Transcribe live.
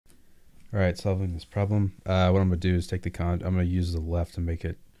All right, solving this problem. What I'm going to do is take I'm going to use the left to make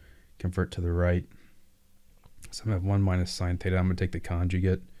it convert to the right. So I'm going to have 1 minus sine theta. I'm going to take the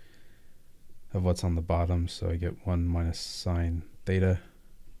conjugate of what's on the bottom. So I get 1 minus sine theta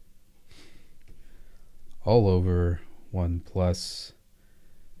all over 1 plus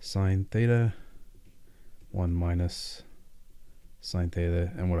sine theta, 1 minus sine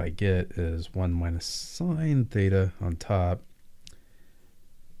theta. And what I get is 1 minus sine theta on top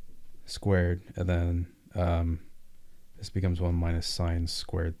squared, and then this becomes 1 minus sine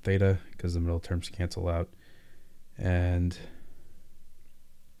squared theta because the middle terms cancel out, and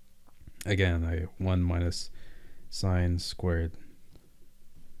again I 1 minus sine squared,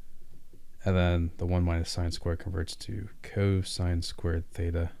 and then the 1 minus sine squared converts to cosine squared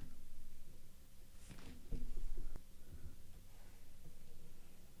theta.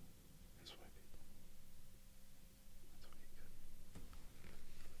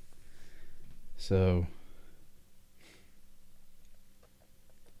 So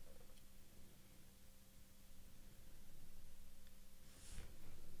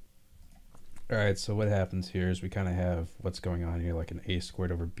all right, so what happens here is we kind of have what's going on here, like an a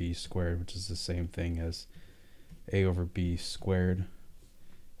squared over b squared, which is the same thing as a over b squared.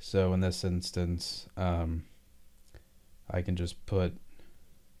 So in this instance, I can just put,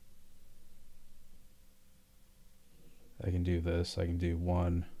 I can do this, I can do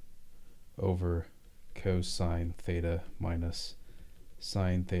 1 over cosine theta minus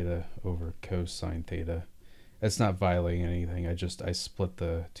sine theta over cosine theta. It's not violating anything. I split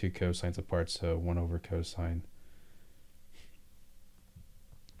the two cosines apart, so 1 over cosine.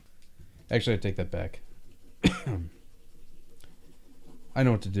 Actually, I take that back. I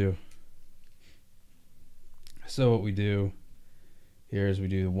know what to do. So what we do here is we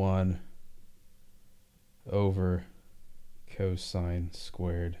do 1 over cosine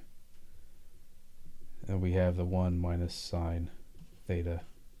squared, and we have the 1 minus sine theta,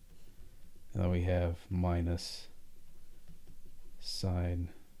 and then we have minus sine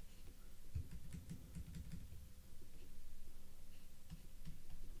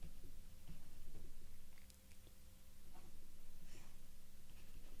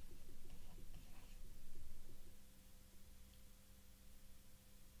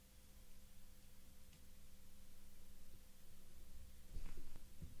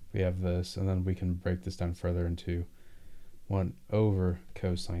we have this, and then we can break this down further into 1 over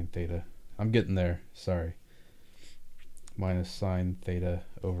cosine theta. I'm getting there, sorry. Minus sine theta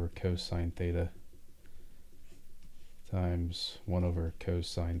over cosine theta times 1 over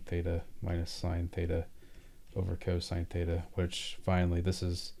cosine theta minus sine theta over cosine theta, which finally, this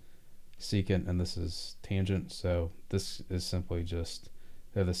is secant and this is tangent, so this is simply just,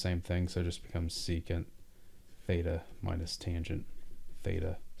 they're the same thing, so it just becomes secant theta minus tangent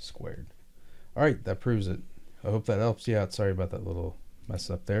theta squared. All right, that proves it. I hope that helps you out. Sorry about that little mess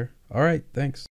up there. All right, thanks.